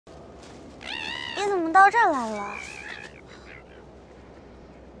么到这儿来了？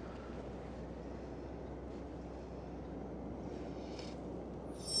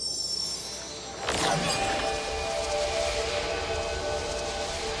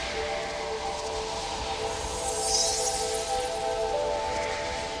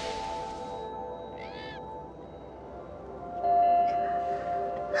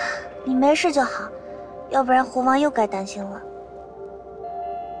你没事就好，要不然狐王又该担心了。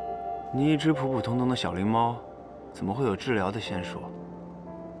你一只普普通通的小灵猫，怎么会有治疗的仙术？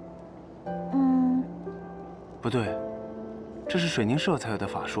不对，这是水凝社才有的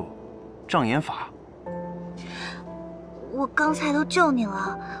法术，障眼法。我刚才都救你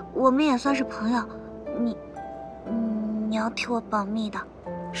了，我们也算是朋友，你要替我保密的。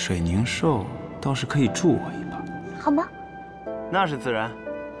水凝兽倒是可以助我一把，好吗？那是自然。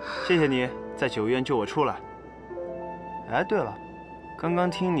谢谢你在九院救我出来。哎，对了，刚刚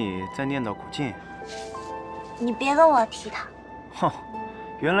听你在念叨古镜，你别跟我提他。哼，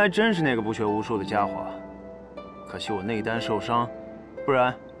原来真是那个不学无术的家伙。可惜我内丹受伤，不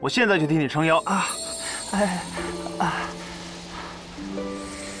然我现在就替你撑腰啊！哎啊！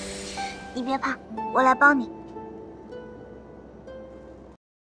你别怕，我来帮你。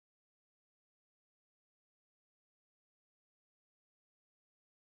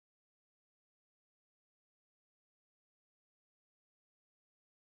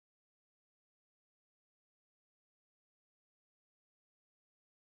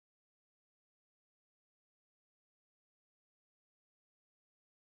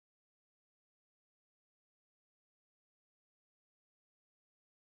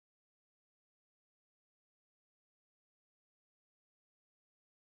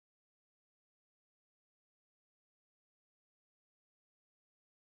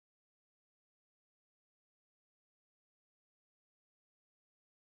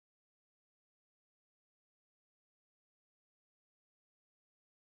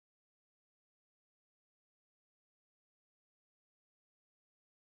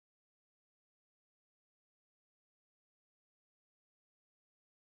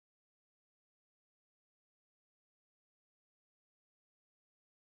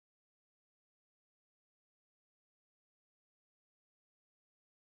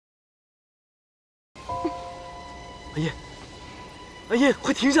阿叶，阿叶，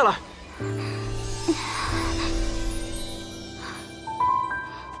快停下来！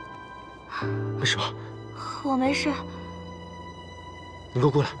没事吧？我没事。你给我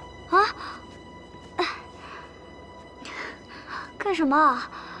过来！啊！干什么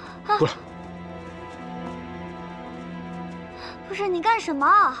啊？过来！不是你干什么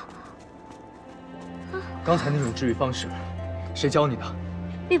啊？刚才那种治愈方式，谁教你的？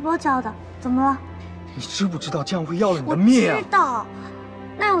碧波教的。怎么了？你知不知道这样会要了你的命啊？我知道，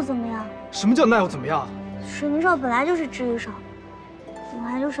那又怎么样？什么叫那又怎么样？水凝兽本来就是治愈手，我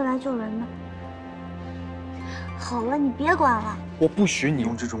还就是来救人的。好了，你别管了。我不许你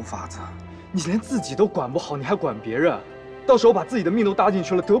用这种法子，你连自己都管不好，你还管别人，到时候把自己的命都搭进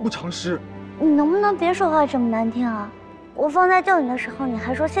去了，得不偿失。你能不能别说话这么难听啊？我方在救你的时候，你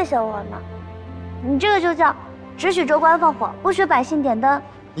还说谢谢我呢。你这个就叫只许州官放火，不许百姓点灯。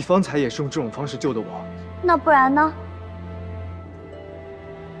你方才也是用这种方式救的我，那不然呢？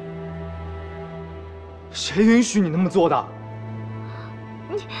谁允许你那么做的？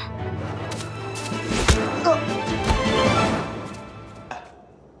你，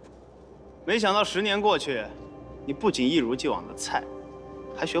没想到10年过去，你不仅一如既往的菜，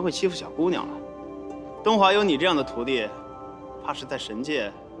还学会欺负小姑娘了。东华有你这样的徒弟，怕是在神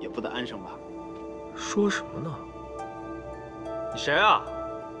界也不得安生吧？说什么呢？你谁啊？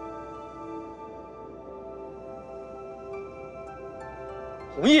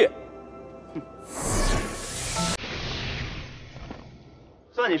弘毅，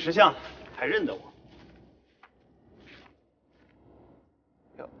算你识相，还认得我。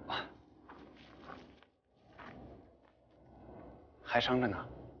哟，还伤着呢。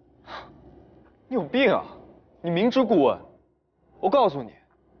你有病啊！你明知故问。我告诉你，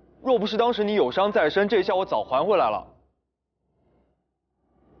若不是当时你有伤在身，这一下我早还回来了。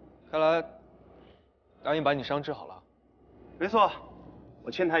看来答应把你伤治好了。没错。我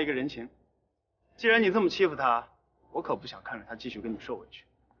欠他一个人情，既然你这么欺负他，我可不想看着他继续跟你受委屈。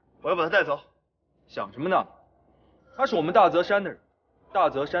我要把他带走。想什么呢？他是我们大泽山的人，大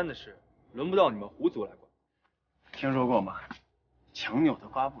泽山的事轮不到你们狐族来管。听说过吗？强扭的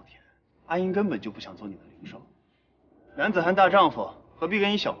瓜不甜。阿英根本就不想做你的灵兽。男子汉大丈夫，何必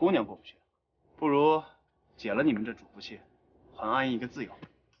跟一小姑娘过不去？不如解了你们这主仆契，还阿英一个自由，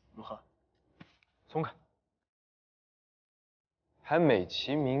如何？松开。还美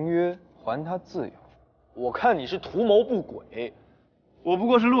其名曰还他自由，我看你是图谋不轨。我不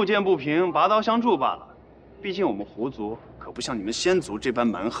过是路见不平，拔刀相助罢了。毕竟我们狐族可不像你们仙族这般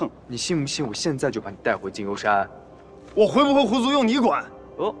蛮横。你信不信我现在就把你带回金幽山？我回不回狐族用你管？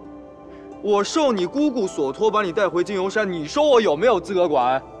哦，我受你姑姑所托，把你带回金幽山，你说我有没有资格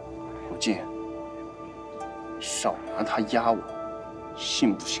管？有劲，少拿他压我，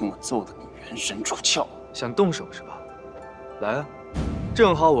信不信我揍得你元神出窍？想动手是吧？来啊，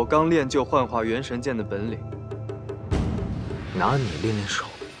正好我刚练就幻化元神剑的本领，拿你练练手。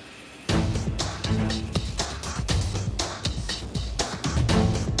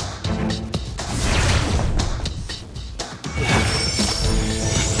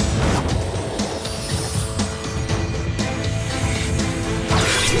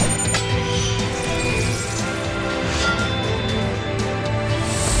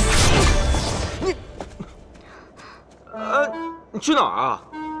你去哪儿啊？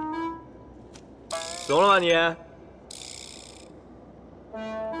聋了吗你？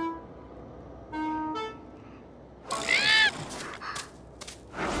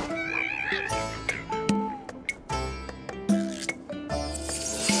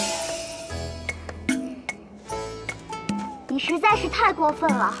你实在是太过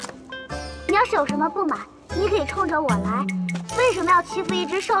分了！你要是有什么不满，你可以冲着我来。为什么要欺负一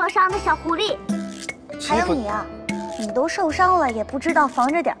只受了伤的小狐狸？还有你啊！你都受伤了，也不知道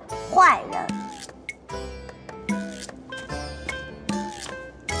防着点，坏人！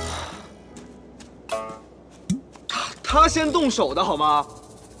他先动手的好吗？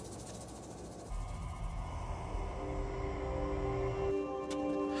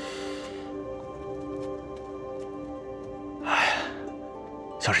哎，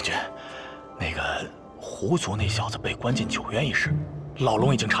小沈君，那个狐族那小子被关进九渊一事，老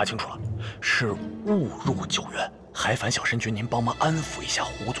龙已经查清楚了，是误入九渊。还烦小神君您帮忙安抚一下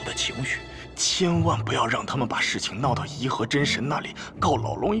狐族的情绪，千万不要让他们把事情闹到颐和真神那里，告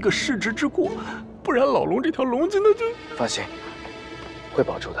老龙一个失职之过，不然老龙这条龙筋那就……放心，会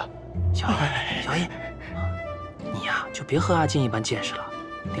保住的。小野，你呀就别和阿金一般见识了，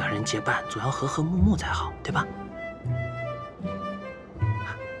两人结伴总要和和睦睦才好，对吧？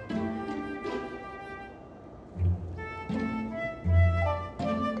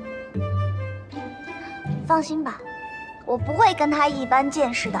放心吧，我不会跟他一般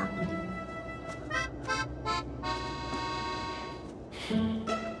见识的。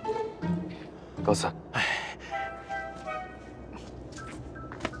高四，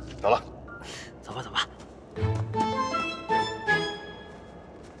走了，走吧，走吧。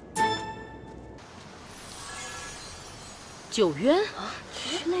九渊，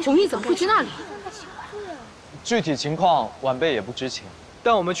弘毅怎么会去那里？具体情况晚辈也不知情，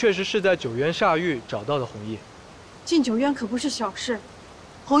但我们确实是在九渊煞域找到的弘毅。进九渊可不是小事，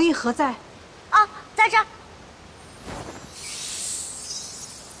弘毅何在？哦，在这儿，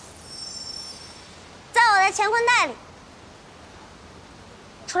在我的乾坤袋里。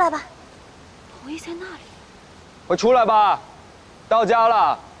出来吧。弘毅在那里。快出来吧，到家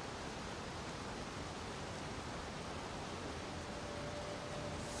了。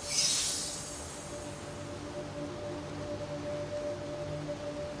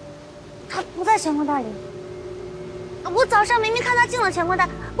他不在乾坤袋里。我早上明明看他进了乾坤袋，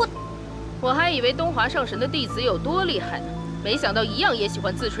我还以为东华上神的弟子有多厉害呢，没想到一样也喜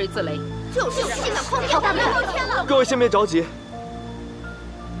欢自吹自擂。就是现在诓骗了。各位先别着急，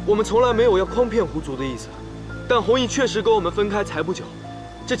我们从来没有要诓骗狐族的意思，但弘毅确实跟我们分开才不久，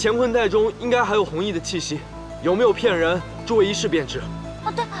这乾坤袋中应该还有弘毅的气息，有没有骗人，诸位一试便知。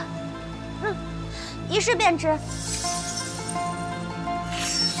哦，对，一试便知。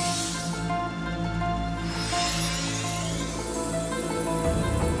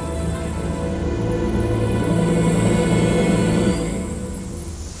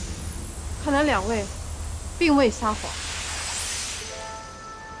看来两位并未撒谎。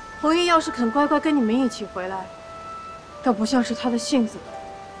弘毅要是肯乖乖跟你们一起回来，倒不像是他的性子。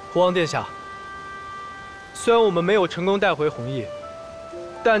狐王殿下，虽然我们没有成功带回弘毅，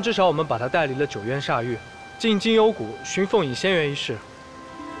但至少我们把他带离了九渊煞域，进金幽谷寻凤隐仙缘一事，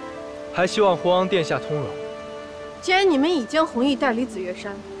还希望狐王殿下通融。既然你们已将弘毅带离紫月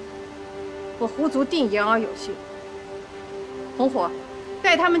山，我狐族定言而有信。红火，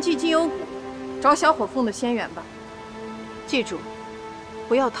带他们去金幽谷，找小火凤的仙缘吧。记住，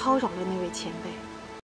不要叨扰了那位前辈。